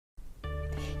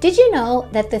Did you know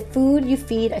that the food you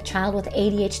feed a child with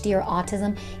ADHD or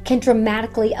autism can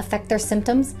dramatically affect their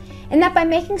symptoms? And that by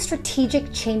making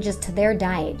strategic changes to their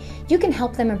diet, you can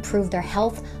help them improve their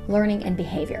health, learning, and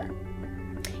behavior.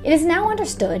 It is now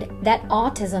understood that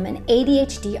autism and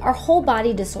ADHD are whole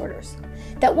body disorders,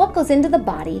 that what goes into the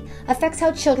body affects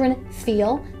how children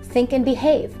feel, think, and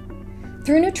behave.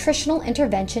 Through nutritional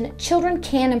intervention, children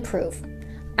can improve.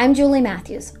 I'm Julie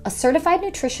Matthews, a certified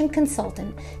nutrition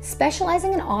consultant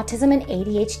specializing in autism and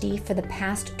ADHD for the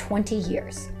past 20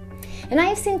 years. And I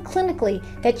have seen clinically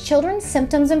that children's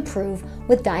symptoms improve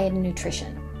with diet and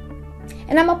nutrition.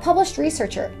 And I'm a published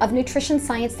researcher of nutrition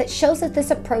science that shows that this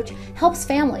approach helps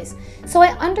families, so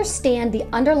I understand the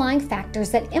underlying factors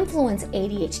that influence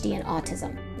ADHD and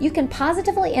autism. You can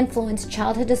positively influence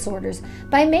childhood disorders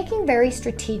by making very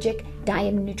strategic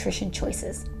diet and nutrition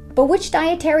choices. But which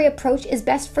dietary approach is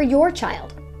best for your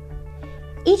child?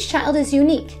 Each child is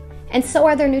unique, and so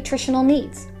are their nutritional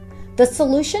needs. The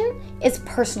solution is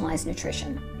personalized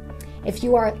nutrition. If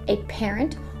you are a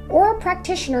parent or a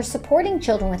practitioner supporting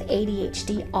children with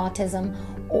ADHD, autism,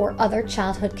 or other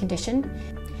childhood condition,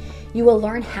 you will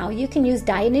learn how you can use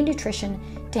diet and nutrition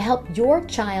to help your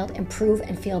child improve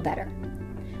and feel better.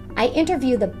 I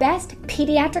interview the best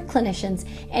pediatric clinicians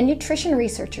and nutrition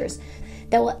researchers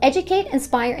that will educate,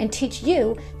 inspire, and teach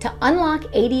you to unlock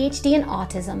ADHD and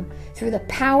autism through the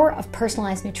power of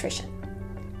personalized nutrition.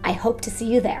 I hope to see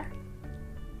you there.